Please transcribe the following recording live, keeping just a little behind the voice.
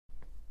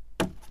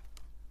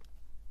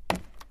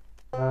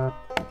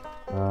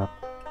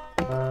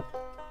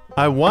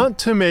I want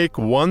to make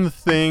one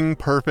thing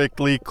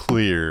perfectly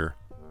clear.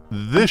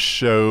 This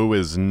show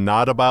is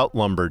not about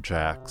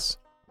lumberjacks.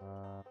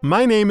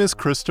 My name is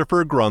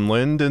Christopher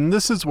Grunland, and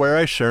this is where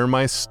I share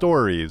my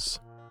stories.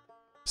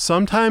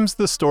 Sometimes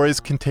the stories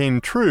contain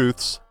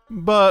truths,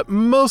 but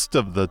most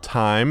of the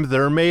time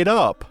they're made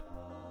up.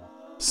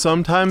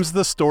 Sometimes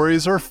the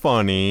stories are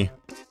funny,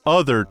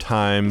 other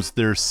times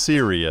they're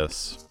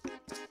serious.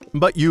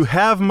 But you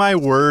have my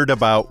word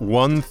about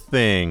one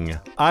thing.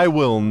 I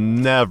will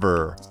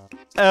never,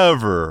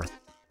 ever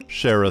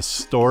share a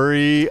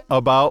story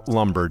about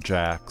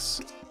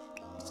lumberjacks.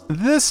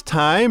 This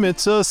time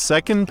it's a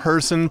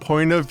second-person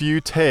point of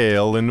view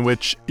tale in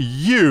which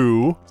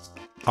you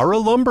are a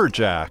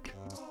lumberjack.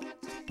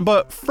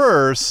 But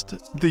first,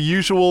 the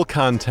usual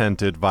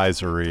content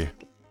advisory.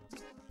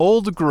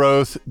 Old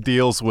Growth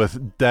deals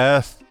with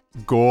death,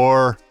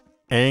 gore,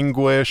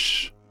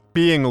 anguish,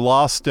 being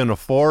lost in a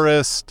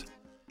forest,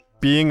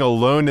 being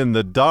alone in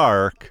the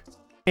dark,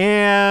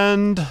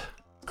 and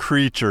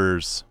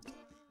creatures.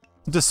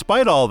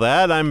 Despite all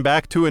that, I'm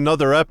back to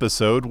another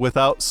episode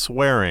without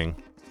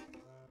swearing.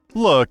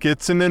 Look,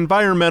 it's an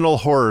environmental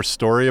horror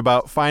story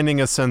about finding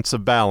a sense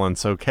of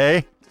balance,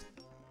 okay?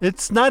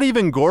 It's not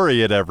even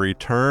gory at every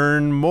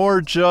turn,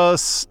 more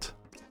just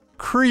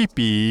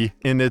creepy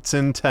in its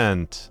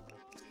intent.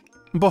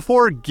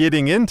 Before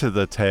getting into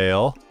the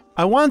tale,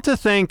 I want to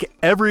thank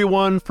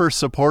everyone for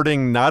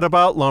supporting Not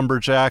About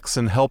Lumberjacks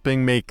and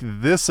helping make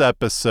this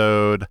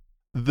episode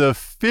the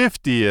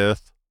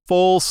 50th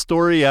full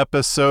story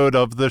episode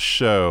of the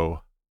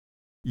show.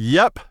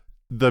 Yep,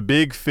 the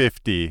Big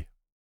 50.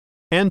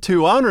 And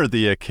to honor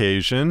the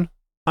occasion,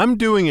 I'm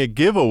doing a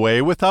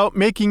giveaway without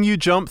making you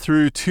jump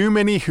through too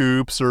many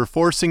hoops or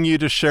forcing you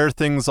to share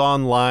things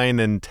online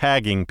and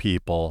tagging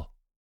people.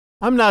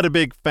 I'm not a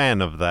big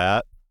fan of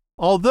that,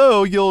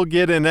 although you'll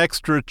get an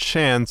extra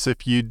chance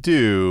if you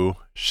do.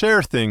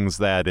 Share things,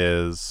 that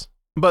is.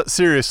 But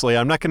seriously,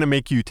 I'm not going to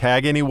make you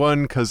tag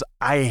anyone because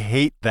I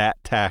hate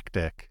that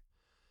tactic.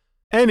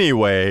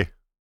 Anyway,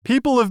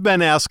 people have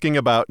been asking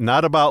about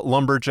Not About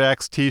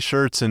Lumberjacks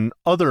t-shirts and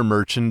other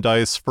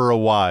merchandise for a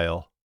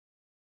while.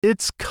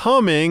 It's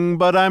coming,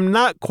 but I'm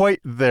not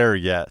quite there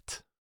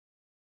yet.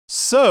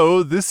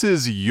 So this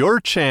is your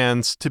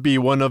chance to be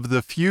one of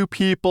the few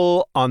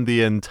people on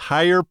the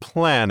entire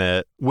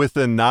planet with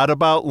a Not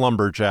About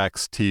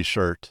Lumberjacks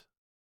t-shirt.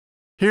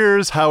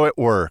 Here's how it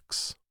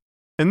works.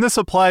 And this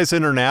applies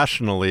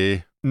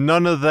internationally.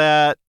 None of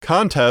that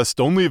contest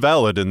only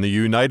valid in the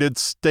United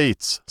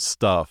States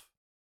stuff.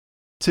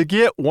 To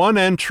get one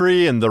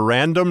entry in the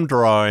random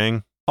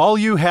drawing, all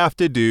you have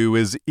to do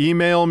is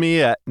email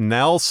me at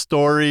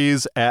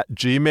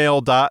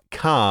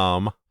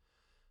nalstories@gmail.com,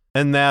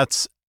 and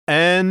that's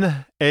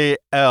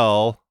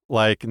N-A-L,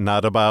 like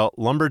Not About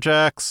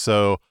Lumberjacks,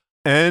 so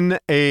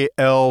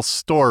N-A-L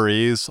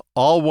stories,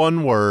 all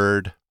one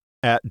word,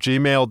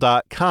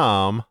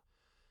 @gmail.com,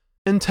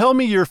 and tell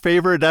me your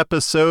favorite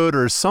episode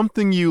or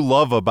something you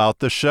love about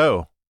the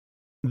show.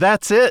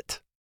 That's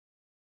it.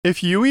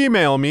 If you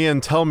email me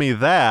and tell me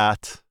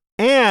that,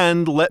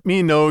 and let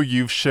me know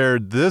you've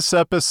shared this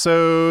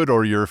episode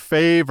or your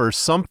fave or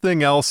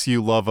something else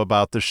you love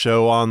about the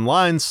show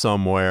online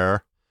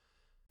somewhere,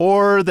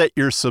 or that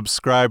you're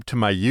subscribed to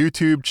my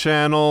YouTube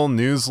channel,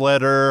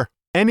 newsletter,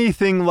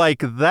 anything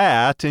like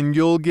that, and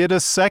you'll get a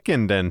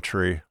second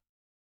entry.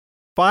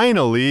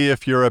 Finally,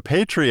 if you're a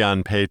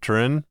Patreon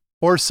patron,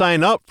 or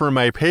sign up for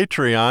my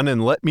Patreon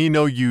and let me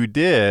know you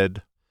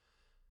did,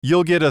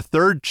 you'll get a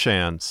third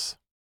chance.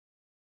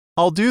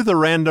 I'll do the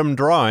random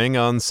drawing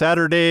on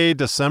Saturday,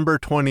 December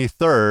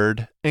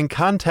 23rd, and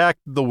contact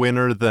the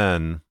winner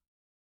then.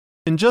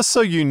 And just so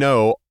you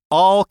know,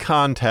 all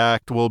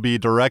contact will be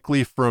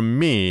directly from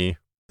me,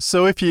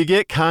 so if you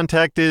get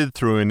contacted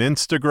through an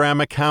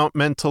Instagram account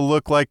meant to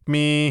look like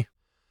me,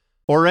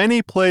 or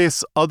any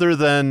place other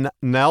than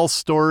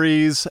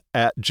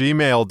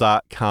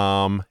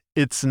nalstories@gmail.com,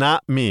 it's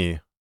not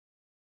me.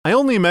 I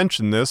only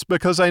mention this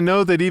because I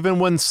know that even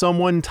when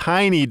someone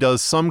tiny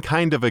does some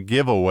kind of a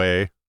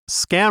giveaway,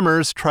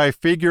 scammers try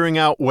figuring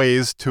out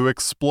ways to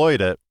exploit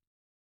it.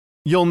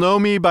 You'll know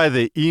me by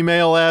the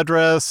email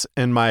address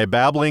and my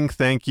babbling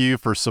thank you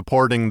for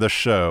supporting the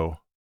show.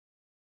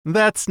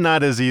 That's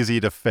not as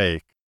easy to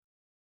fake.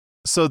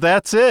 So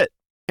that's it.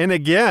 And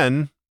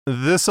again,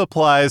 this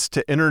applies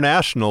to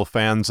international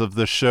fans of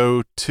the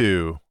show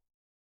too.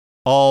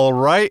 All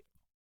right.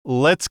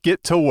 Let's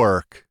get to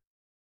work.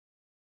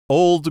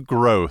 Old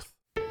Growth.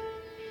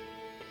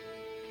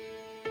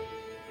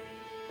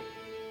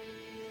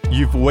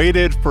 You've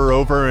waited for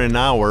over an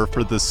hour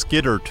for the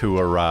skidder to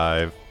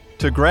arrive,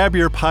 to grab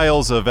your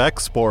piles of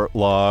export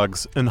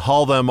logs and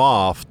haul them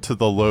off to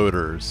the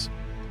loaders.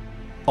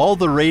 All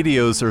the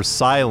radios are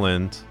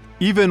silent,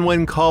 even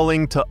when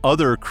calling to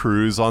other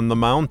crews on the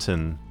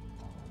mountain.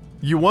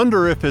 You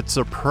wonder if it's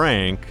a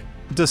prank,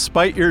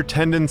 despite your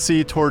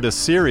tendency toward a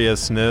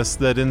seriousness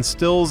that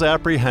instills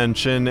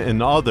apprehension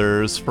in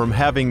others from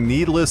having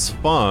needless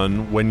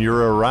fun when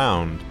you're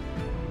around.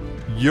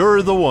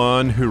 You're the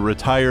one who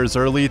retires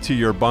early to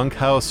your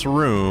bunkhouse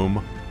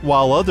room,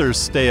 while others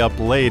stay up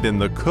late in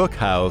the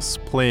cookhouse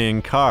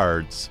playing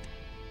cards.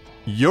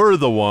 You're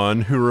the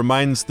one who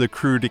reminds the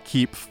crew to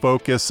keep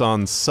focus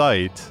on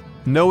sight,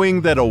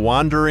 knowing that a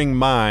wandering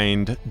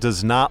mind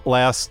does not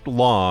last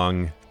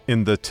long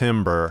in the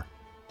timber.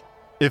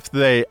 If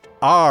they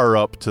are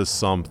up to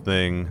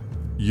something,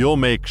 you'll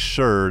make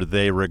sure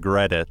they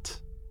regret it.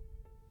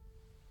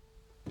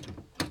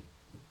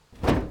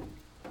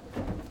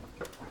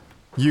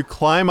 You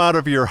climb out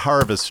of your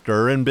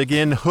harvester and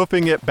begin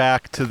hoofing it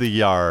back to the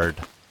yard.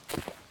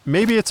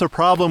 Maybe it's a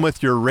problem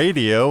with your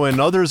radio and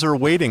others are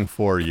waiting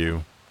for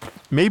you.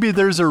 Maybe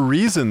there's a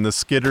reason the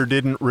skidder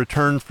didn't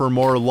return for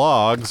more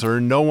logs, or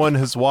no one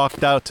has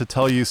walked out to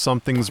tell you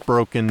something's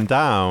broken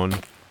down,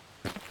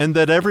 and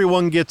that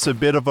everyone gets a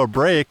bit of a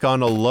break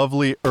on a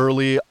lovely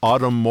early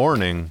autumn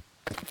morning.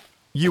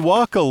 You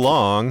walk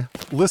along,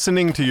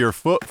 listening to your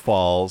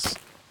footfalls,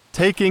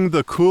 taking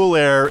the cool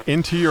air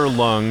into your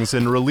lungs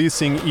and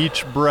releasing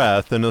each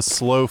breath in a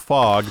slow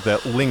fog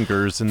that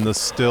lingers in the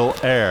still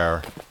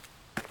air.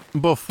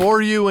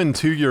 Before you and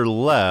to your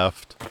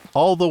left,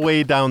 all the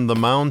way down the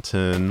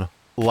mountain,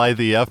 lie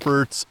the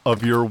efforts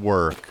of your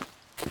work.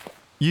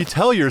 You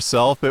tell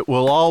yourself it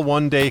will all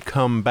one day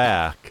come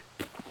back.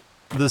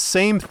 The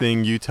same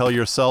thing you tell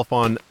yourself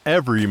on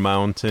every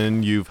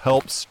mountain you've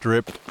helped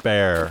strip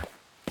bare.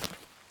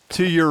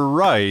 To your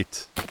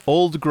right,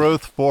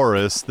 old-growth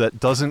forest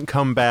that doesn't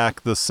come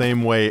back the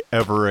same way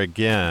ever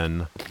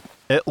again,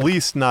 at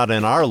least not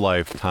in our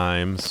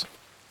lifetimes,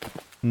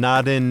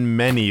 not in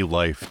many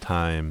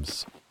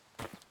lifetimes.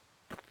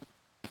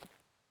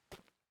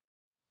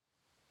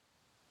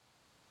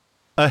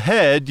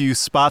 Ahead, you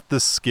spot the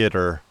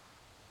skidder.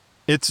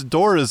 Its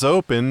door is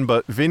open,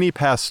 but Vinny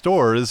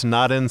Pastor is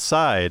not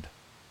inside.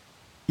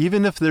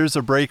 Even if there's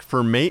a break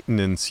for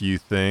maintenance, you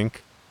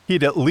think,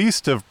 he'd at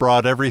least have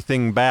brought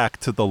everything back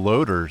to the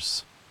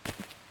loaders.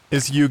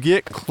 As you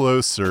get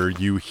closer,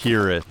 you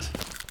hear it,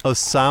 a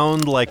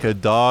sound like a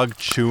dog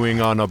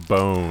chewing on a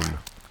bone.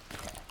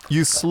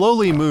 You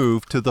slowly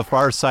move to the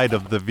far side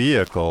of the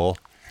vehicle,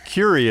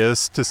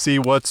 curious to see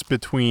what's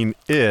between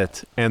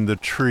it and the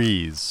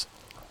trees.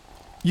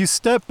 You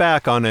step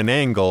back on an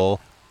angle,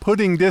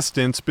 putting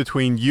distance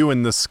between you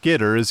and the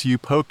skidder as you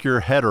poke your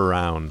head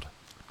around.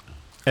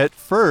 At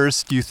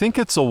first, you think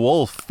it's a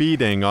wolf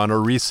feeding on a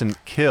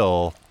recent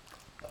kill,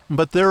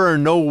 but there are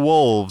no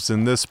wolves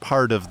in this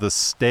part of the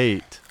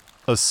state,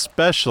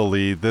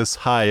 especially this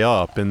high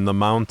up in the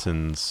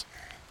mountains.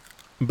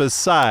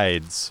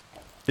 Besides,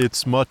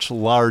 it's much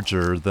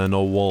larger than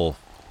a wolf.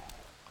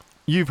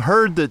 You've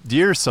heard that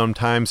deer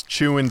sometimes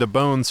chew into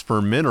bones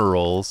for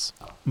minerals,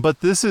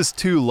 but this is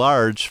too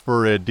large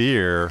for a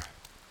deer,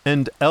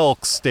 and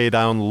elk stay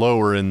down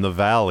lower in the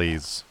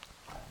valleys.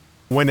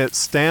 When it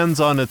stands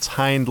on its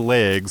hind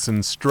legs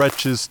and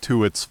stretches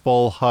to its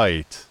full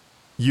height,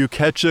 you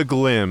catch a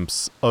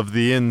glimpse of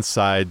the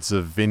insides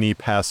of Vinny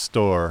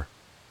Pastor.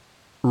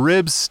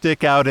 Ribs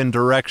stick out in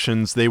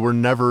directions they were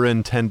never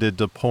intended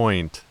to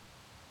point.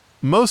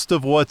 Most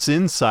of what's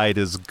inside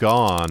is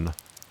gone,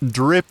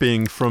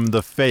 dripping from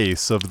the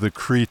face of the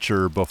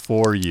creature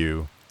before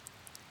you.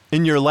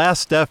 In your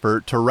last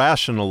effort to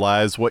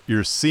rationalize what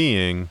you're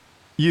seeing,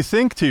 you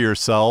think to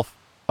yourself,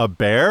 a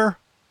bear?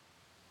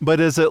 But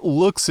as it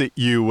looks at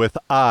you with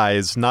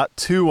eyes not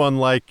too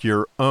unlike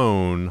your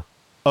own,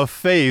 a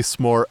face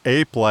more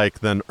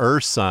ape-like than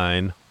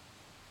ursine,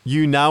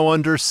 you now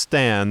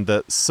understand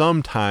that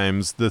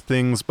sometimes the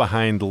things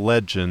behind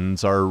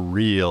legends are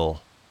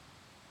real.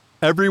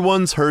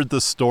 Everyone's heard the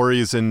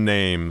stories and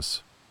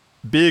names: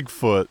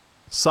 Bigfoot,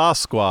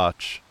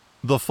 Sasquatch,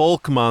 the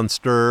folk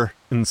monster,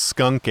 and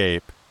skunk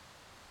ape,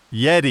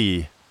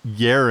 Yeti,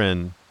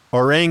 Yeren,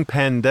 Orang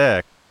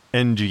Pendek,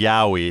 and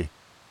Yowie.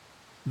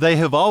 They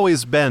have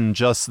always been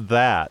just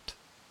that,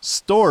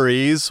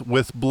 stories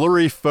with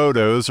blurry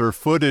photos or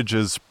footage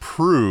as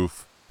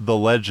proof the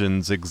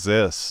legends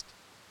exist.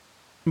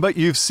 But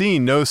you've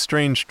seen no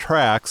strange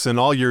tracks in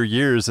all your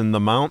years in the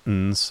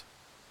mountains,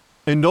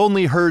 and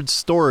only heard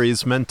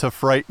stories meant to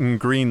frighten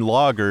green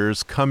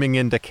loggers coming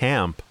into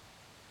camp.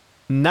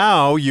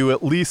 Now you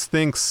at least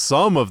think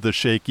some of the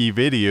shaky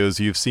videos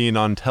you've seen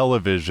on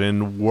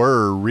television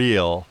were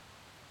real.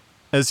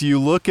 As you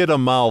look at a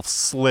mouth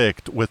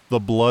slicked with the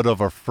blood of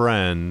a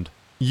friend,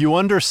 you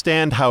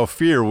understand how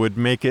fear would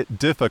make it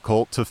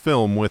difficult to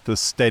film with a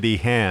steady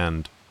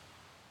hand.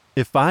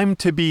 If I'm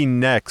to be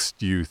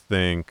next, you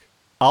think,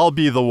 I'll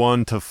be the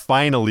one to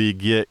finally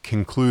get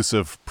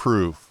conclusive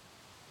proof.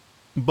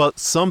 But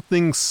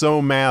something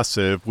so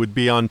massive would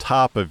be on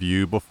top of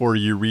you before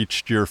you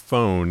reached your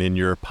phone in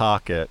your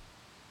pocket.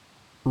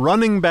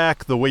 Running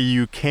back the way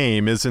you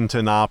came isn't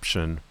an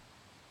option.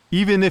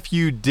 Even if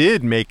you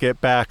did make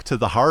it back to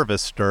the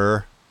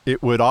harvester,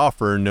 it would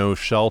offer no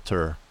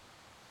shelter.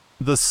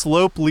 The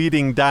slope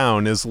leading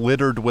down is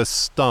littered with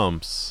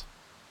stumps,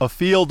 a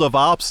field of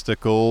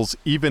obstacles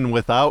even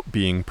without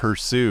being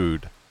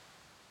pursued.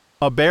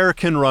 A bear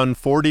can run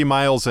 40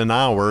 miles an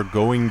hour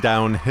going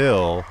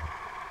downhill,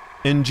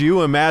 and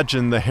you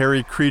imagine the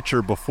hairy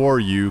creature before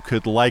you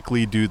could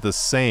likely do the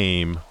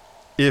same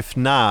If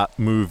not,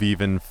 move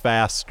even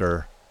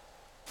faster.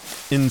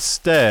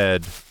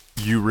 Instead,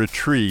 you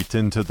retreat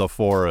into the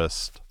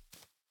forest.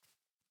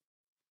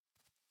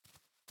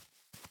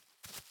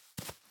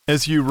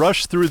 As you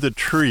rush through the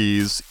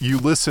trees, you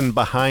listen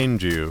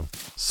behind you,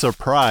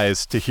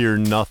 surprised to hear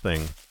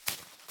nothing.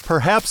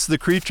 Perhaps the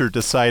creature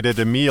decided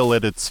a meal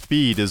at its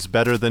feet is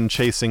better than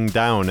chasing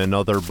down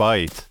another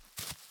bite.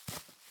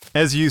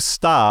 As you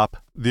stop,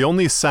 the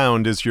only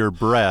sound is your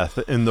breath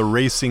and the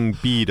racing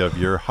beat of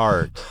your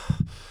heart.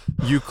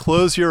 You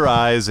close your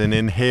eyes and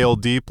inhale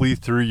deeply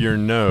through your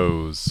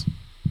nose,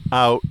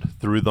 out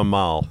through the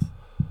mouth.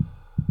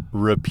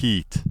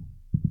 Repeat.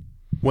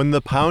 When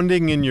the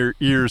pounding in your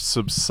ears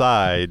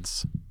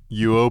subsides,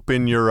 you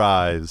open your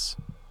eyes.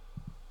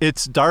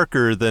 It's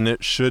darker than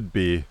it should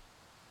be.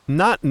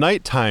 Not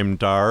nighttime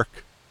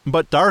dark,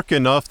 but dark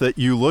enough that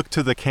you look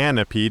to the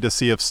canopy to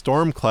see if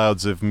storm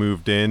clouds have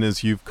moved in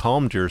as you've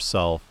calmed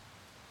yourself.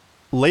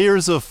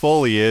 Layers of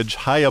foliage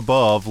high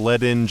above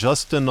let in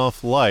just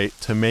enough light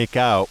to make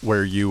out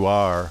where you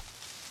are.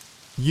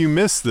 You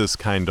miss this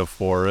kind of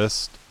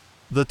forest,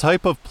 the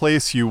type of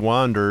place you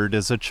wandered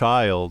as a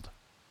child.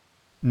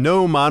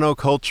 No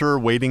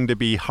monoculture waiting to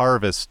be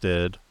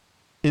harvested.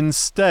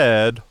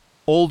 Instead,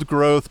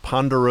 old-growth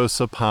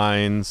ponderosa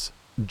pines,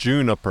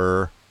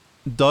 juniper,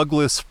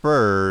 Douglas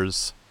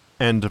firs,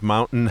 and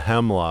mountain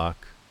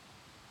hemlock.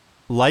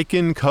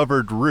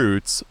 Lichen-covered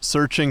roots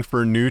searching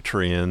for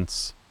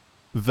nutrients,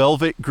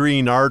 velvet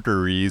green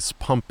arteries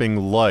pumping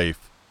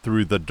life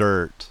through the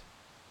dirt.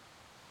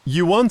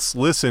 You once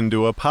listened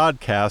to a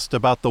podcast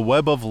about the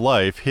web of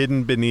life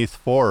hidden beneath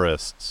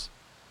forests.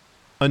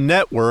 A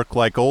network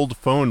like old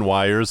phone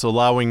wires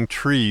allowing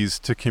trees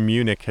to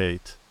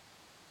communicate.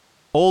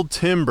 Old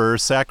timber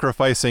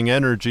sacrificing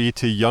energy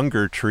to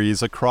younger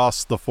trees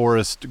across the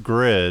forest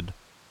grid,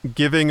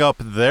 giving up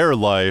their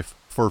life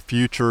for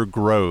future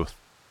growth.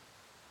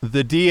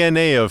 The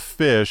DNA of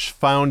fish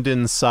found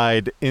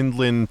inside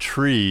inland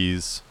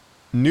trees,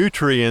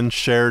 nutrients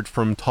shared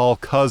from tall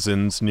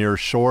cousins near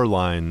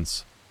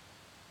shorelines.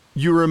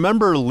 You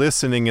remember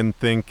listening and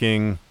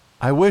thinking,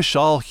 I wish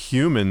all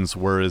humans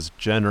were as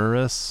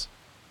generous.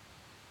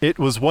 It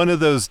was one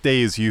of those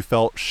days you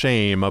felt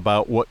shame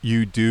about what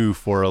you do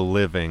for a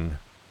living.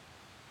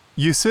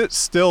 You sit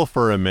still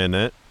for a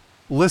minute,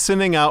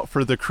 listening out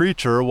for the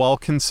creature while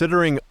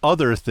considering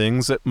other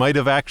things it might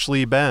have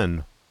actually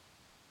been.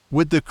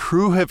 Would the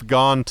crew have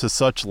gone to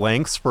such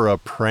lengths for a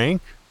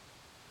prank?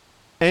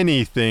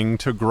 Anything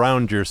to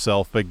ground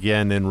yourself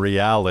again in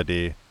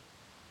reality.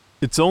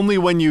 It's only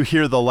when you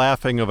hear the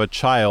laughing of a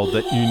child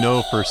that you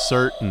know for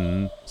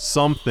certain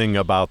something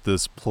about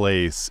this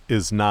place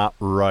is not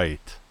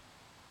right.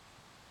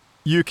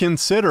 You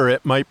consider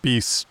it might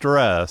be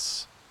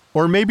stress,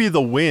 or maybe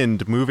the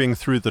wind moving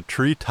through the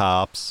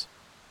treetops,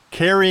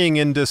 carrying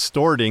and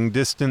distorting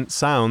distant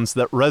sounds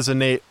that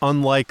resonate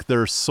unlike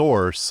their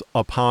source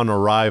upon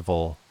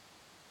arrival.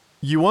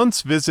 You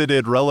once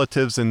visited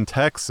relatives in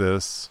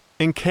Texas,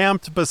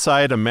 encamped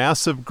beside a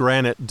massive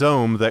granite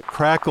dome that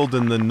crackled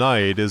in the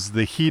night as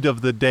the heat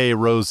of the day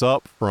rose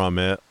up from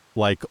it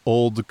like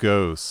old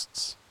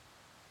ghosts.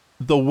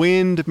 The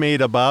wind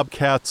made a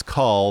bobcat's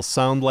call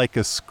sound like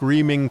a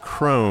screaming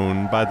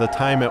crone by the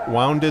time it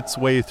wound its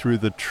way through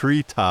the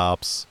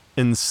treetops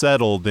and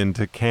settled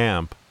into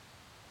camp.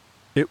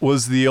 It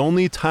was the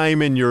only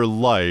time in your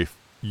life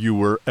you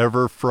were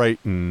ever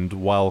frightened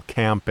while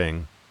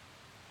camping.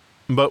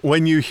 But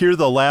when you hear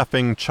the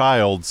laughing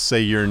child say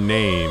your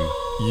name,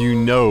 you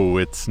know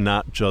it's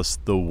not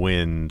just the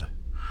wind.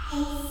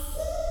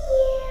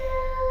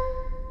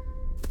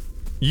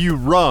 You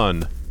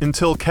run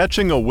until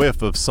catching a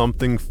whiff of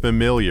something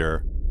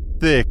familiar,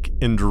 thick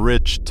and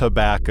rich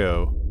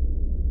tobacco.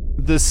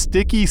 The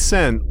sticky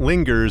scent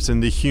lingers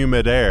in the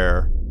humid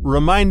air,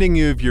 reminding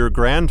you of your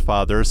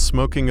grandfather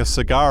smoking a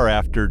cigar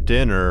after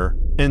dinner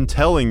and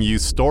telling you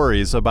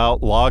stories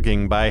about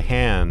logging by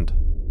hand.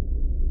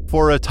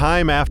 For a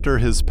time after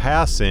his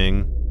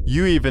passing,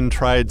 you even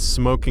tried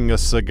smoking a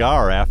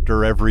cigar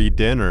after every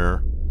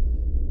dinner.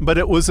 But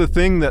it was a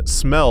thing that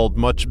smelled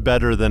much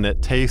better than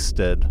it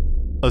tasted,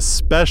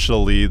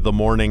 especially the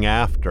morning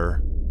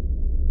after.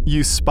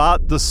 You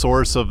spot the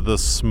source of the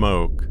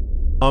smoke,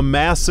 a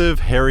massive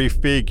hairy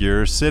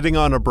figure sitting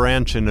on a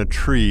branch in a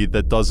tree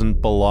that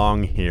doesn't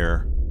belong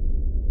here.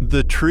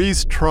 The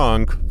tree's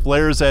trunk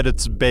flares at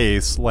its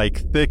base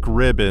like thick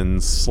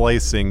ribbons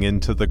slicing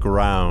into the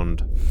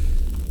ground.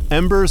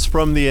 Embers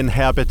from the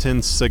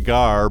inhabitant's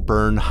cigar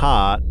burn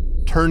hot,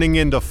 turning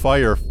into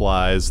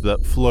fireflies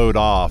that float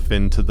off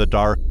into the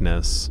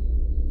darkness.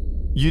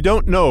 You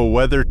don't know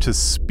whether to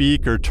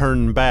speak or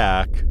turn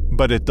back,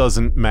 but it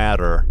doesn't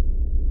matter.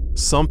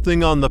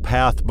 Something on the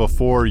path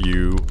before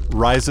you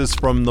rises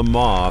from the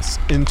moss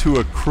into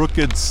a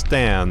crooked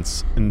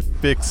stance and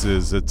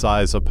fixes its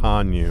eyes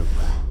upon you.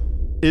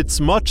 It's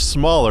much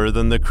smaller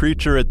than the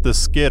creature at the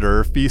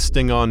skidder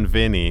feasting on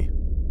Vinny.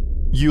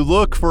 You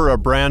look for a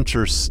branch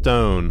or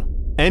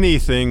stone,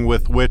 anything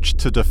with which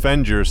to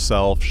defend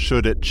yourself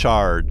should it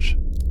charge.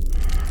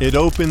 It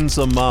opens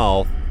a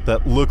mouth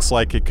that looks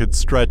like it could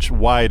stretch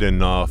wide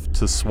enough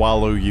to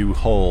swallow you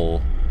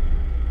whole.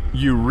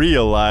 You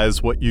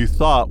realize what you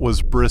thought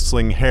was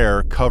bristling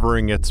hair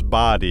covering its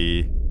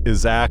body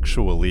is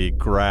actually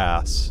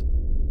grass.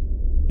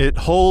 It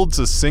holds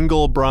a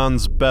single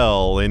bronze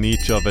bell in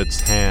each of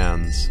its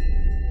hands.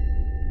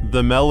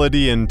 The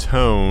melody and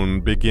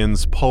tone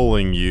begins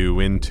pulling you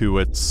into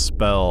its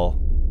spell.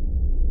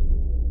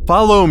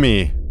 Follow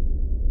me!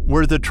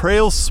 Where the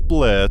trail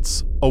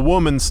splits, a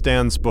woman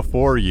stands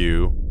before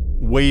you,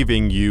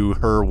 waving you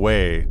her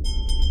way.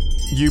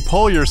 You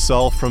pull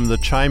yourself from the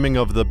chiming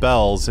of the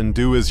bells and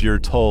do as you're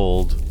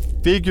told,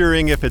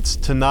 figuring if it's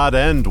to not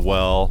end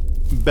well,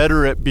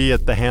 better it be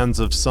at the hands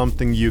of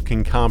something you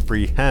can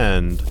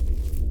comprehend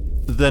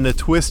than a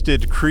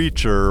twisted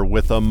creature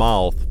with a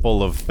mouth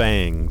full of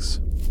fangs.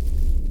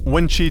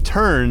 When she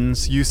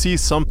turns, you see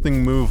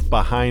something move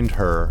behind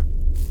her,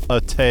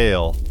 a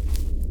tail.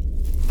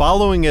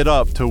 Following it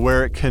up to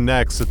where it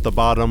connects at the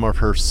bottom of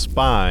her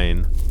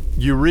spine,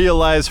 you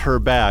realize her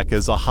back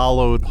is a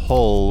hollowed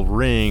hull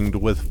ringed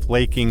with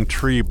flaking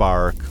tree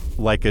bark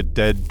like a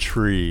dead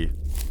tree.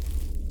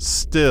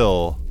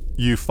 Still,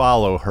 you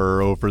follow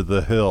her over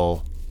the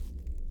hill.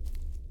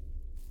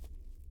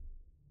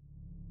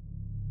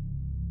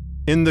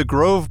 In the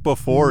grove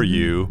before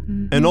you,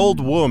 an old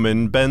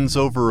woman bends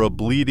over a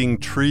bleeding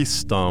tree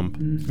stump,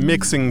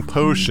 mixing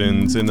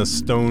potions in a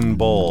stone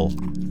bowl.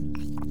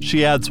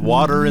 She adds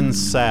water and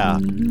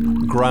sap,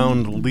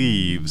 ground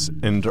leaves,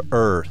 and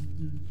earth.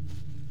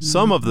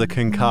 Some of the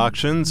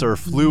concoctions are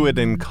fluid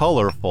and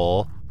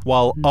colorful,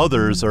 while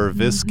others are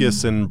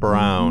viscous and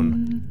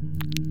brown.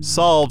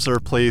 Salves are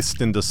placed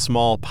into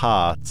small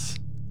pots.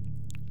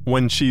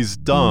 When she's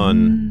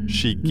done,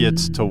 she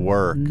gets to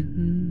work.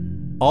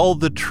 All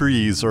the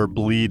trees are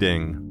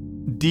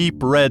bleeding, deep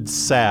red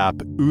sap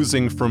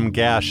oozing from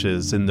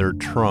gashes in their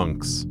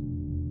trunks.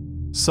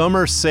 Some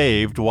are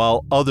saved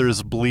while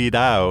others bleed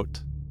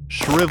out,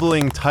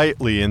 shriveling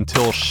tightly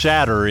until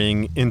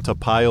shattering into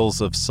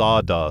piles of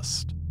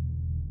sawdust.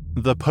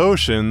 The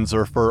potions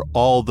are for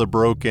all the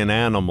broken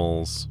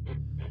animals.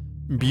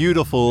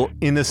 Beautiful,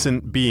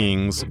 innocent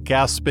beings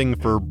gasping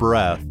for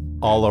breath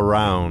all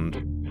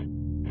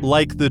around.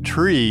 Like the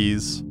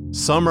trees,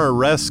 some are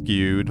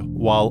rescued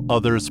while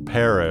others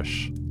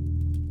perish.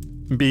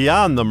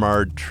 Beyond the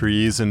marred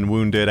trees and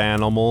wounded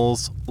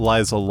animals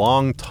lies a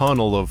long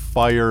tunnel of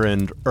fire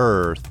and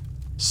earth,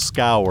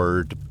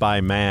 scoured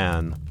by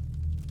man.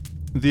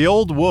 The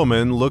old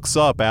woman looks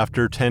up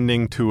after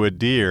tending to a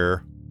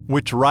deer,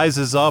 which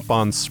rises up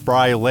on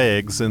spry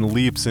legs and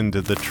leaps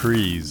into the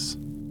trees.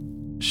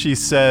 She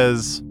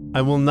says,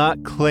 "I will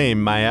not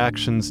claim my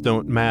actions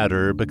don't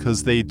matter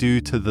because they do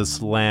to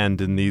this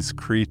land and these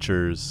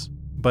creatures,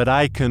 but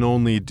I can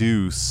only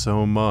do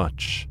so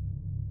much.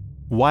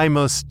 Why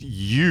must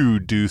you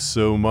do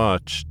so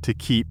much to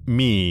keep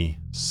me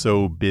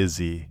so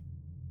busy?"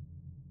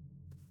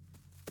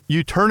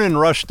 You turn and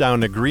rush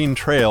down a green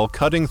trail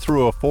cutting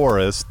through a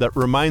forest that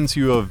reminds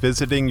you of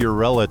visiting your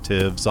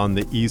relatives on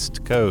the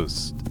East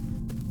Coast.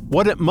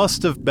 What it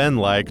must have been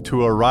like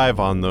to arrive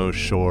on those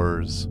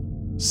shores,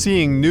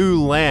 seeing new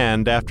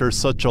land after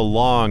such a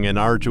long and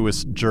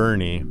arduous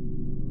journey.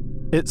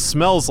 It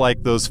smells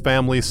like those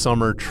family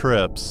summer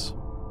trips,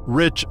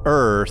 rich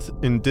earth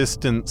and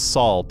distant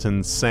salt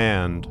and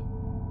sand.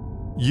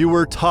 You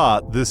were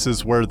taught this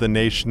is where the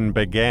nation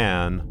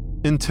began,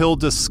 until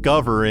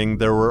discovering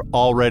there were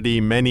already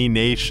many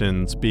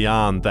nations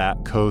beyond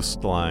that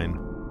coastline.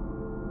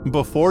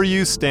 Before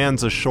you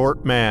stands a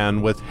short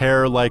man with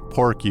hair like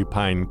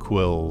porcupine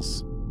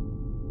quills.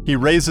 He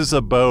raises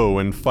a bow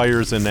and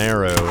fires an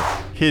arrow,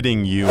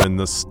 hitting you in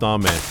the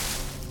stomach.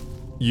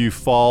 You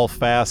fall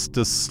fast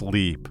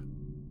asleep.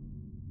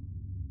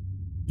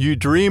 You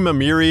dream a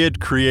myriad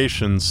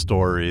creation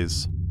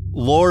stories,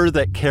 lore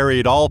that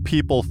carried all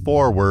people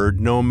forward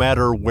no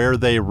matter where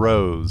they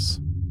rose.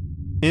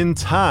 In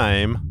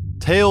time,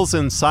 tales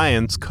and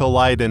science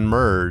collide and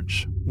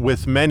merge,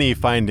 with many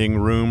finding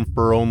room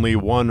for only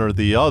one or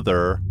the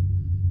other,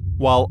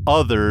 while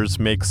others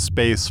make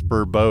space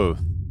for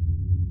both.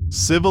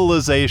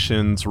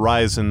 Civilizations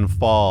rise and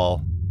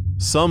fall.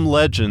 Some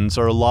legends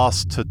are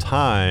lost to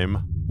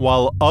time,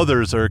 while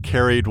others are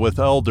carried with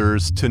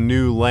elders to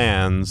new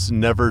lands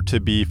never to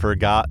be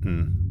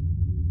forgotten.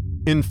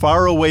 In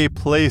faraway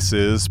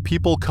places,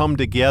 people come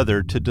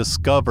together to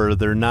discover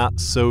they're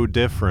not so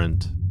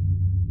different.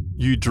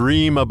 You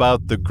dream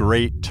about the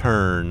Great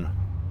Turn.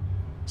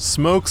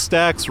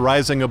 Smokestacks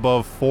rising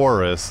above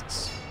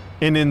forests,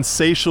 an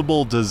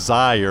insatiable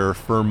desire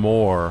for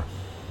more.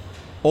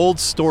 Old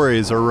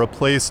stories are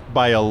replaced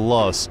by a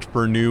lust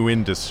for new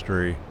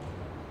industry.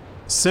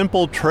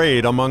 Simple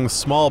trade among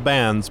small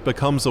bands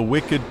becomes a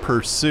wicked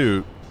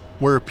pursuit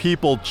where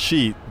people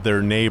cheat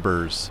their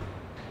neighbors.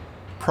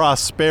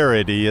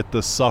 Prosperity at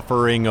the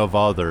suffering of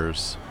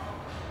others.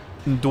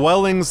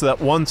 Dwellings that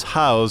once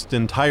housed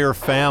entire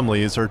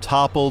families are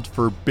toppled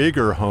for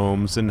bigger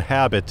homes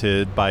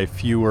inhabited by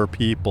fewer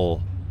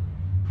people.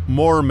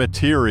 More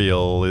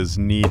material is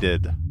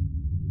needed.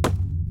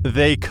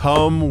 They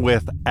come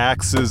with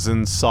axes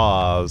and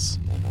saws,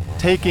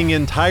 taking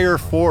entire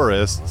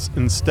forests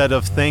instead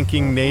of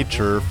thanking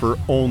nature for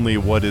only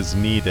what is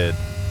needed.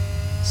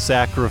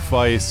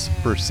 Sacrifice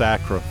for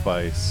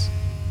sacrifice.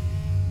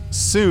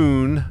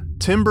 Soon,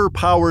 timber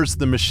powers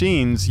the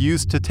machines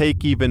used to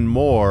take even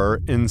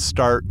more and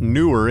start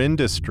newer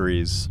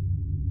industries.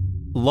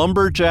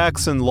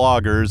 Lumberjacks and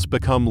loggers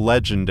become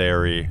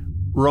legendary,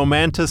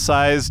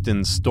 romanticized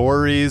in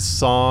stories,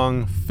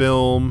 song,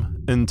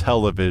 film, and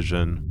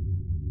television.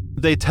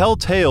 They tell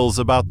tales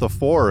about the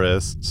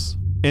forests,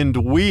 and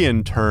we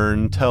in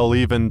turn tell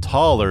even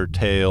taller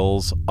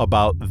tales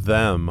about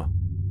them.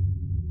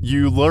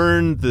 You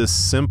learn this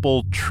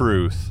simple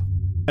truth.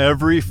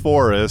 Every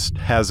forest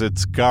has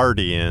its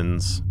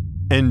guardians,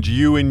 and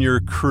you and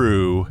your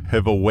crew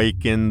have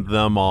awakened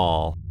them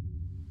all.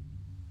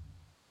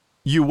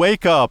 You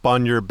wake up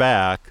on your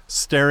back,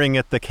 staring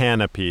at the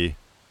canopy.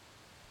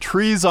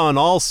 Trees on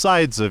all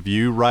sides of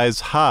you rise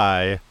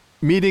high,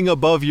 meeting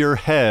above your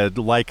head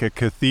like a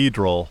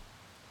cathedral.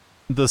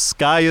 The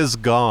sky is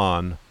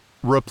gone,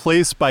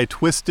 replaced by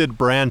twisted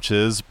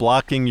branches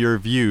blocking your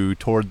view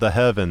toward the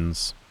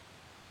heavens.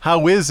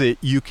 How is it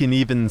you can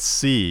even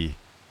see?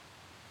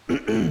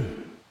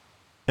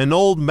 An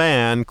old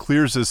man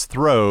clears his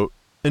throat,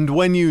 and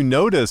when you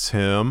notice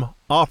him,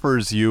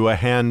 offers you a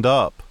hand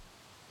up.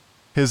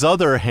 His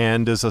other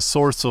hand is a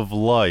source of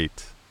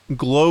light,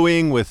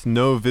 glowing with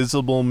no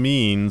visible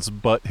means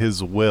but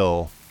his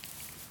will.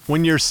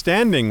 When you're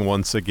standing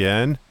once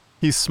again,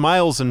 he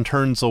smiles and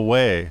turns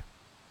away,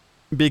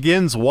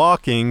 begins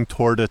walking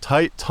toward a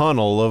tight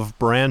tunnel of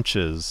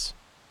branches.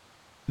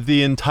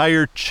 The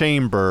entire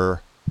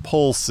chamber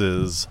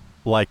pulses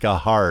like a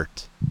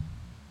heart.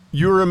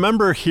 You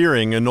remember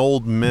hearing an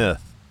old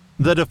myth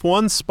that if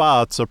one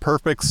spots a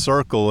perfect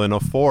circle in a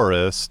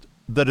forest,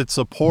 that it's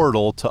a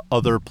portal to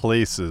other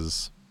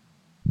places.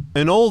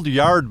 An old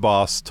yard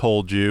boss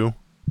told you,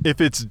 if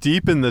it's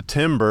deep in the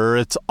timber,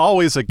 it's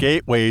always a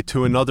gateway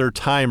to another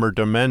time or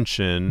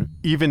dimension,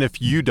 even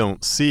if you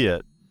don't see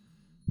it.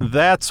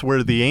 That's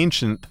where the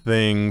ancient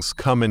things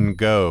come and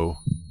go.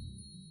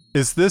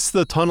 Is this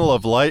the tunnel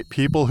of light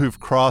people who've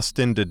crossed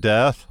into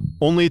death,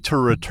 only to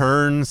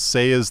return,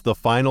 say, as the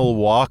final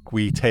walk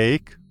we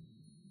take?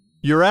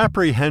 Your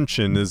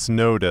apprehension is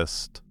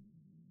noticed.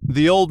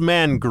 The old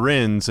man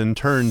grins and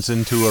turns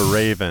into a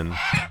raven.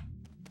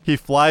 He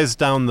flies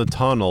down the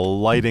tunnel,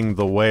 lighting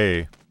the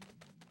way.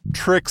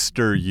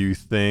 Trickster, you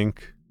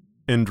think,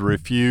 and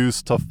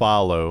refuse to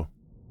follow.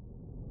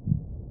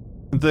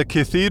 The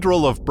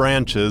Cathedral of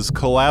Branches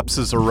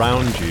collapses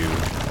around you,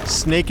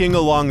 snaking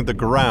along the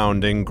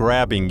ground and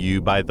grabbing you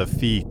by the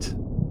feet.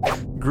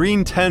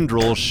 Green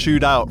tendrils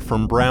shoot out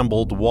from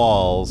brambled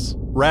walls,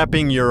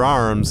 wrapping your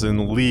arms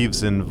in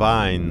leaves and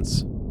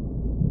vines.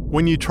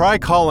 When you try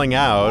calling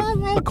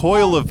out, a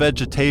coil of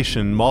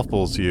vegetation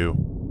muffles you.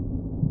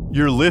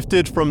 You're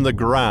lifted from the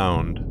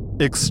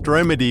ground,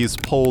 extremities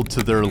pulled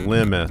to their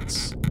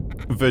limits,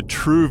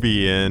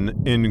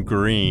 Vitruvian in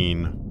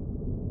green.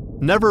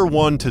 Never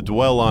one to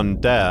dwell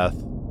on death,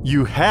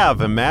 you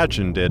have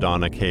imagined it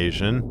on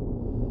occasion.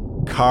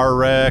 Car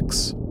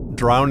wrecks,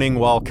 drowning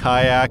while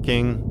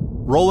kayaking,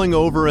 rolling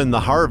over in the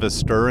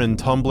harvester and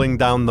tumbling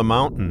down the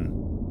mountain.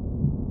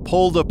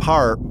 Pulled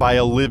apart by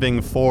a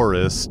living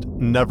forest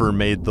never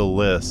made the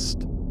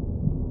list.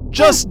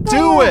 Just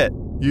do it!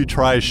 You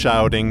try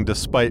shouting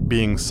despite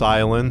being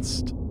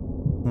silenced.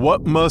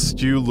 What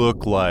must you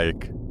look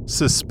like,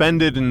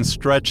 suspended and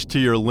stretched to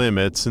your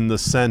limits in the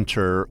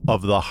center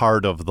of the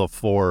heart of the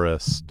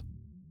forest?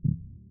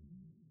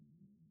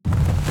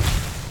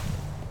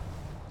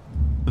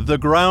 The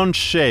ground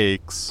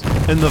shakes,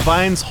 and the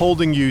vines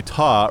holding you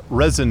taut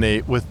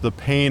resonate with the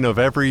pain of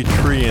every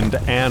tree and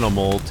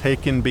animal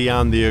taken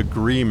beyond the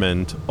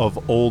agreement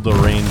of old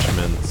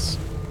arrangements.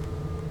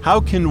 How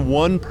can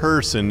one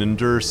person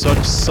endure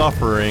such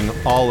suffering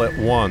all at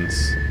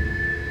once?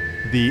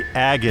 The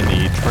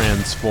agony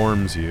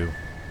transforms you.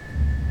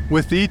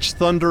 With each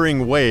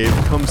thundering wave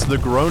comes the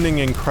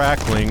groaning and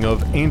crackling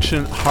of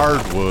ancient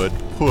hardwood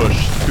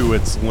pushed to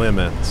its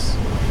limits.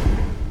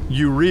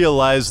 You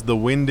realize the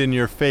wind in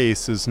your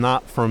face is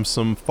not from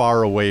some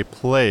faraway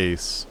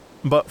place,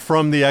 but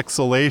from the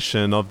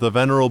exhalation of the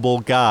venerable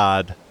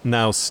god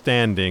now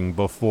standing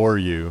before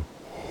you.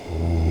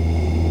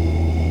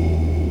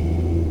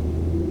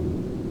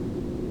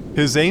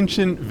 His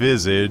ancient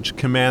visage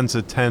commands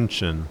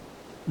attention.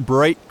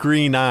 Bright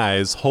green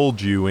eyes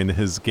hold you in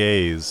his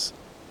gaze.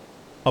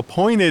 A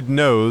pointed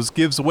nose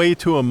gives way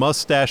to a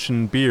mustache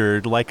and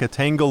beard like a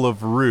tangle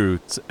of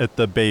roots at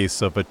the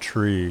base of a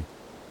tree.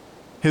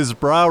 His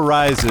brow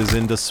rises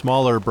into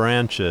smaller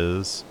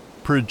branches,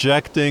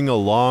 projecting a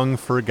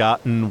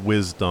long-forgotten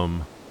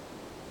wisdom.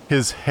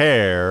 His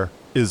hair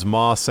is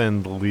moss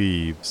and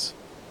leaves.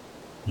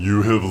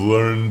 You have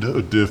learned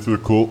a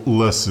difficult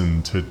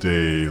lesson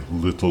today,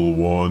 little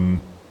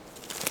one.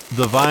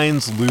 The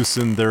vines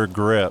loosen their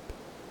grip.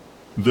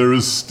 There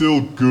is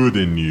still good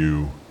in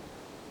you.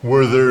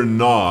 Were there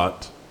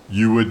not,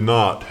 you would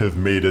not have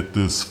made it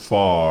this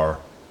far.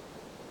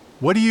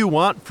 What do you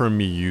want from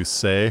me, you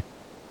say?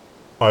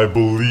 I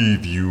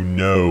believe you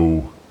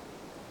know.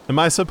 Am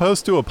I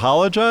supposed to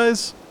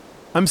apologize?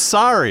 I'm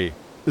sorry.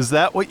 Is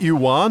that what you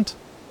want?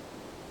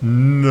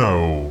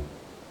 No.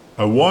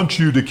 I want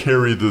you to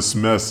carry this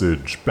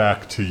message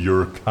back to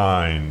your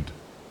kind.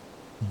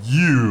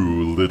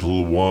 You,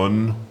 little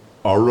one,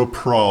 are a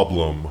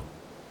problem.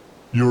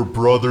 Your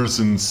brothers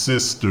and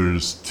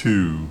sisters,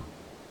 too.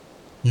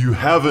 You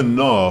have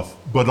enough,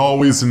 but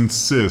always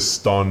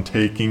insist on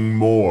taking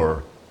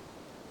more.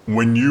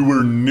 When you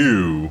were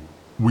new,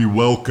 we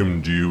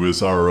welcomed you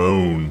as our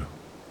own.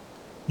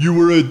 You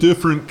were a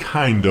different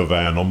kind of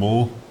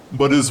animal,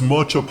 but as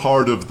much a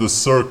part of the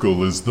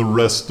circle as the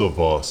rest of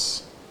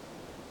us.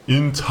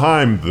 In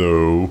time,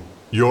 though,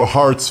 your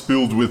hearts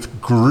filled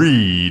with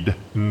greed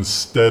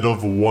instead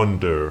of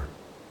wonder.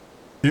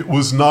 It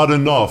was not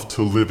enough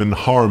to live in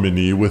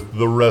harmony with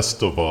the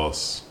rest of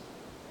us.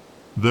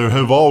 There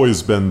have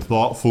always been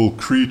thoughtful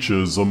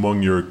creatures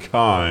among your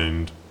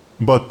kind,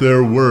 but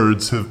their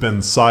words have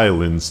been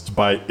silenced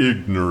by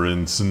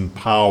ignorance and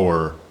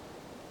power.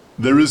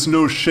 There is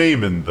no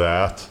shame in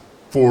that,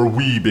 for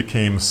we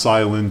became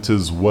silent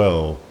as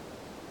well.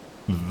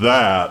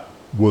 That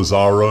was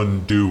our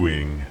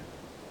undoing.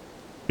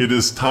 It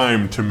is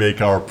time to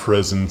make our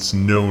presence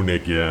known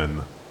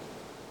again.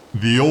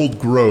 The old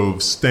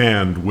groves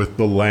stand with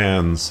the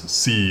lands,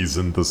 seas,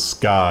 and the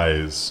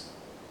skies.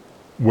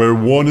 Where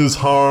one is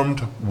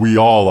harmed, we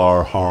all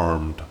are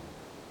harmed.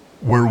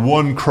 Where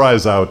one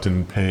cries out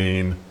in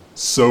pain,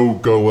 so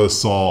go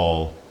us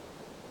all.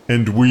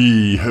 And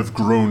we have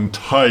grown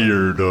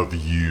tired of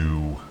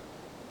you.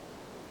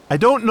 I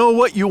don't know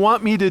what you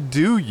want me to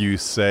do, you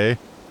say.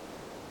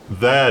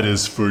 That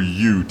is for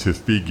you to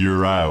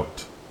figure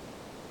out.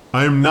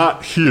 I am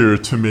not here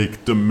to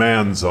make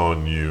demands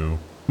on you,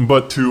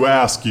 but to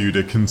ask you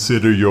to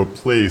consider your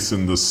place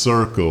in the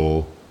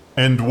circle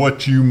and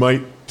what you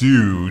might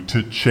do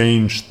to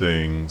change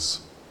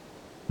things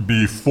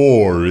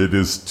before it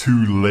is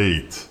too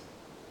late.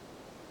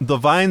 The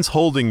vines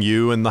holding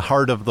you in the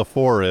heart of the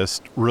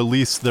forest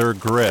release their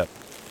grip.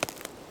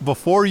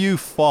 Before you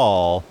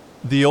fall,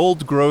 the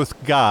old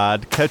growth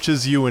god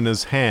catches you in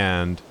his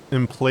hand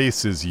and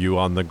places you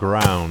on the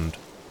ground.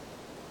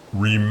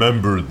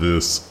 Remember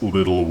this,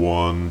 little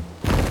one.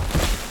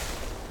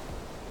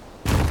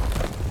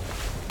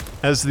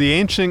 As the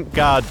ancient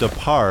god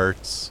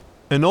departs,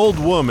 an old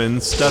woman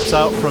steps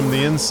out from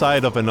the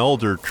inside of an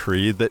elder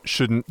tree that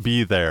shouldn't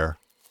be there.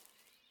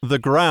 The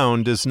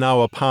ground is now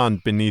a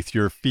pond beneath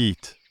your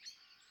feet.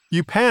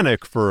 You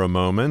panic for a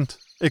moment,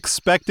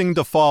 expecting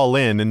to fall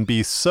in and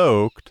be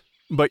soaked,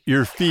 but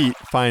your feet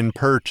find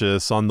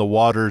purchase on the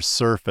water's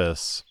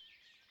surface.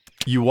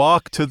 You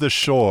walk to the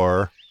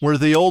shore, where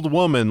the old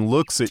woman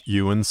looks at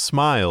you and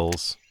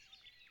smiles.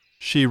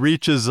 She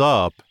reaches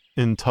up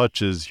and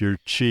touches your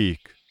cheek.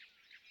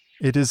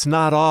 It is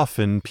not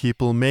often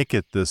people make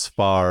it this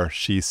far,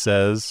 she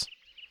says.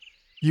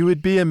 You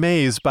would be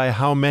amazed by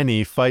how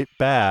many fight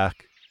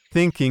back,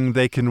 thinking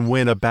they can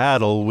win a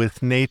battle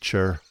with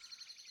nature.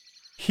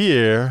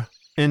 Here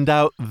and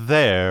out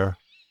there,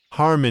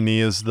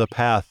 harmony is the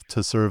path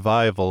to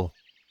survival.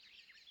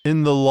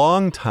 In the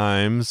long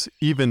times,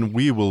 even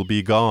we will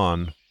be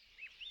gone.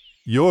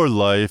 Your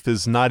life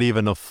is not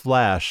even a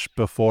flash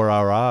before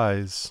our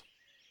eyes.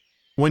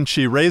 When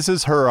she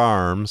raises her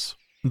arms,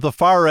 the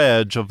far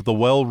edge of the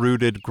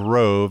well-rooted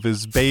grove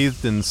is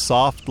bathed in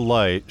soft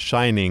light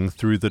shining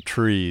through the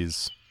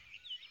trees.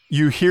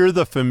 You hear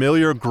the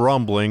familiar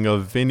grumbling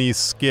of Vinny's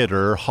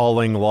skidder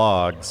hauling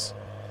logs.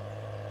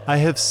 I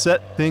have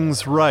set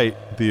things right,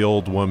 the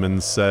old woman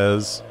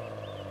says.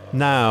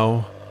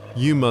 Now,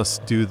 you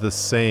must do the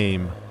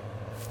same.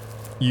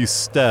 You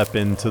step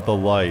into the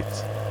light.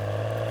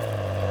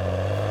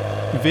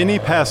 Vinny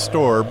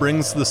Pastor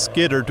brings the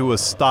skidder to a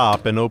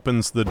stop and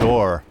opens the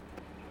door.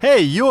 Hey,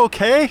 you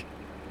okay?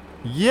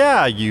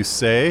 Yeah, you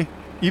say,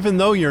 even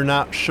though you're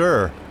not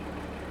sure.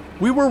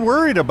 We were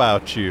worried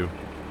about you.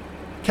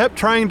 Kept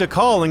trying to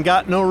call and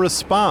got no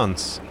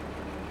response.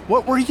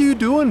 What were you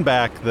doing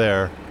back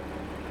there?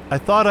 I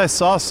thought I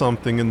saw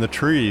something in the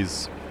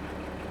trees.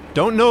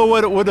 Don't know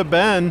what it would have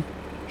been.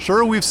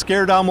 Sure, we've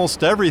scared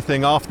almost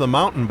everything off the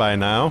mountain by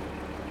now.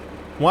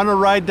 Want to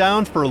ride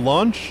down for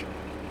lunch?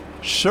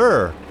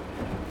 Sure.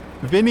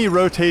 Vinny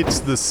rotates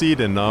the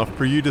seat enough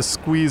for you to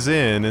squeeze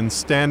in and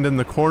stand in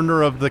the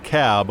corner of the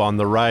cab on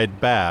the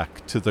ride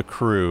back to the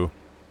crew.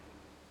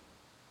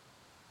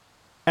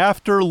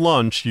 After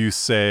lunch, you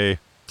say,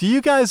 do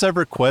you guys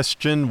ever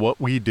question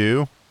what we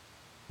do?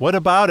 What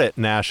about it,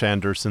 Nash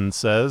Anderson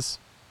says.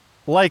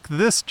 Like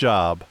this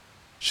job.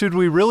 Should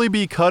we really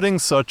be cutting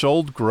such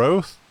old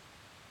growth?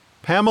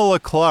 Pamela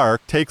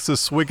Clark takes a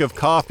swig of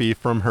coffee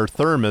from her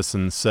thermos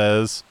and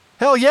says,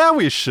 hell yeah,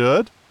 we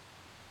should.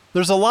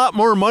 There's a lot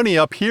more money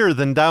up here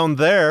than down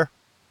there.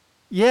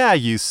 Yeah,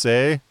 you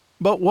say,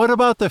 but what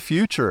about the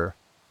future?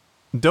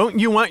 Don't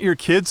you want your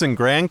kids and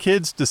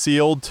grandkids to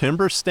see old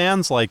timber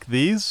stands like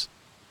these?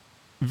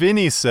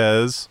 Vinny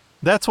says,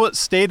 that's what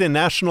state and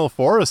national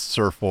forests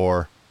are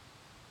for.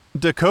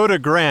 Dakota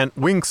Grant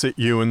winks at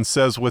you and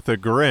says with a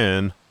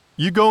grin,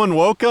 "You going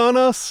woke on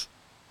us?"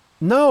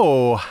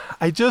 "No,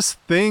 I just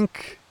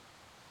think..."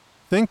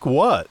 "Think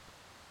what?"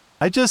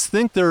 "I just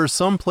think there are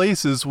some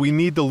places we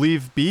need to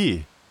leave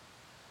be."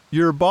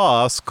 Your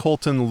boss,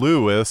 Colton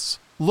Lewis,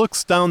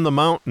 looks down the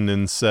mountain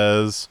and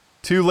says,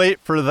 "Too late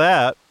for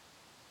that."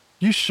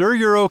 "You sure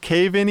you're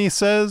okay?" Vinny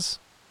says.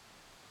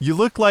 "You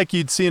look like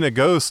you'd seen a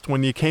ghost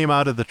when you came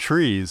out of the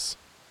trees."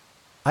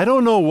 "I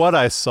don't know what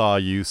I saw,"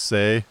 you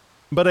say,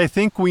 "but I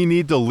think we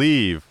need to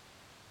leave."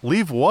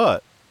 "Leave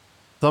what?"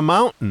 "The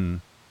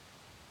mountain."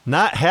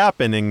 "Not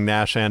happening,"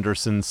 Nash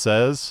Anderson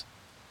says.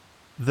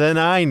 "Then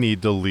I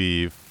need to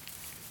leave."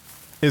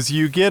 As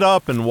you get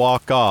up and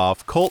walk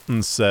off,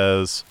 Colton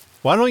says,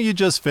 "Why don't you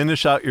just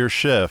finish out your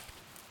shift?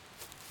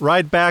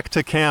 Ride back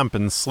to camp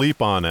and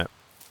sleep on it.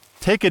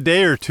 Take a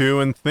day or two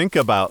and think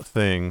about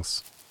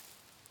things."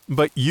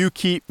 But you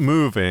keep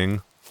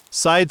moving,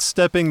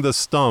 sidestepping the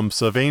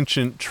stumps of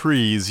ancient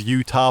trees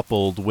you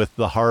toppled with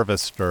the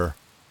harvester.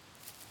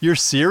 "You're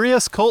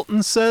serious?"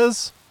 Colton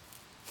says.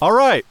 "All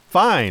right,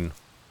 fine.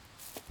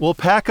 We'll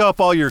pack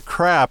up all your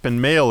crap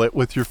and mail it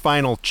with your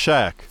final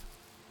check."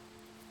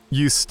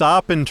 You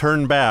stop and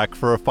turn back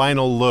for a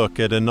final look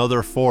at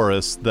another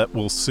forest that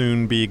will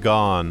soon be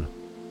gone.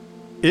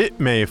 It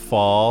may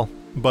fall,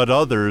 but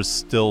others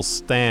still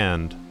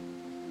stand.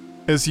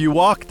 As you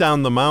walk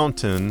down the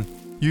mountain,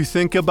 you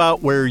think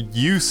about where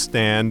you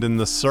stand in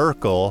the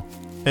circle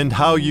and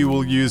how you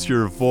will use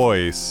your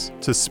voice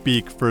to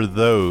speak for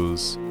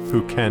those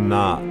who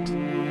cannot.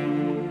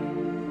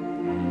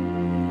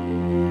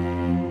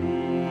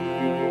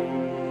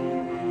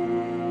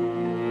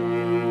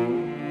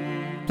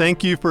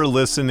 Thank you for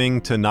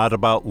listening to Not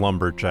About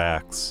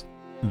Lumberjacks,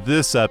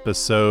 this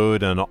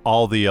episode and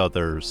all the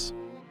others.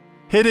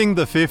 Hitting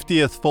the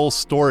 50th full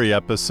story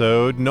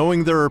episode,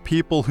 knowing there are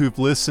people who've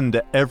listened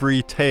to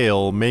every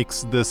tale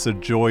makes this a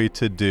joy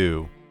to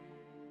do.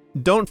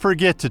 Don't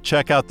forget to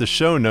check out the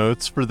show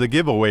notes for the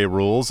giveaway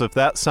rules if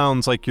that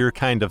sounds like your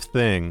kind of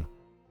thing.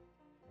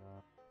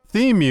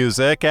 Theme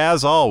music,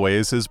 as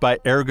always, is by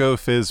Ergo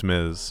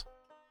Fizmiz.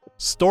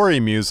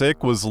 Story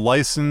music was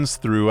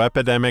licensed through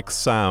Epidemic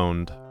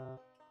Sound.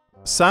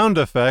 Sound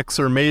effects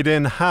are made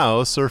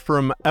in-house or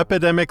from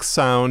Epidemic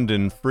Sound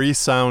and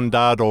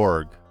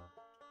freesound.org.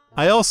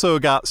 I also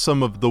got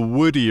some of the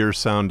woodier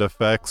sound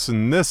effects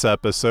in this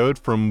episode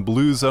from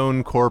Blue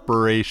Zone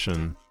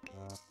Corporation.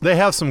 They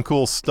have some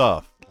cool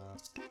stuff.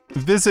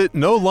 Visit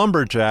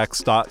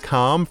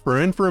NoLumberjacks.com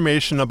for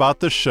information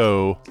about the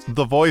show,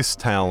 the voice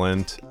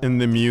talent,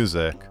 and the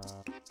music.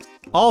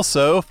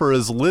 Also, for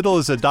as little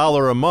as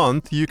 $1 a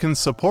month, you can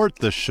support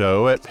the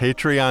show at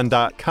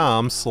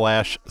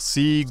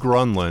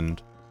patreon.com/cgrunland.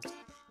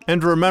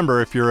 And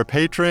remember, if you're a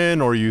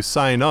patron or you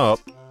sign up,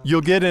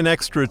 you'll get an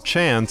extra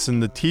chance in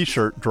the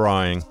t-shirt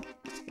drawing.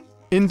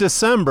 In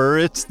December,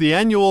 it's the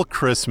annual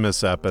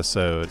Christmas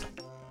episode.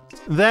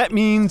 That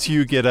means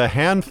you get a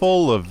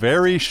handful of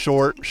very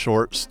short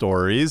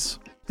stories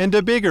and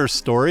a bigger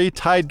story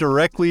tied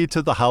directly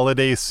to the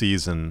holiday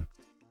season.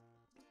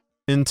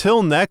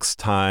 Until next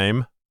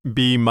time,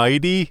 be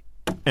mighty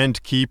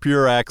and keep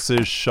your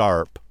axes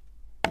sharp.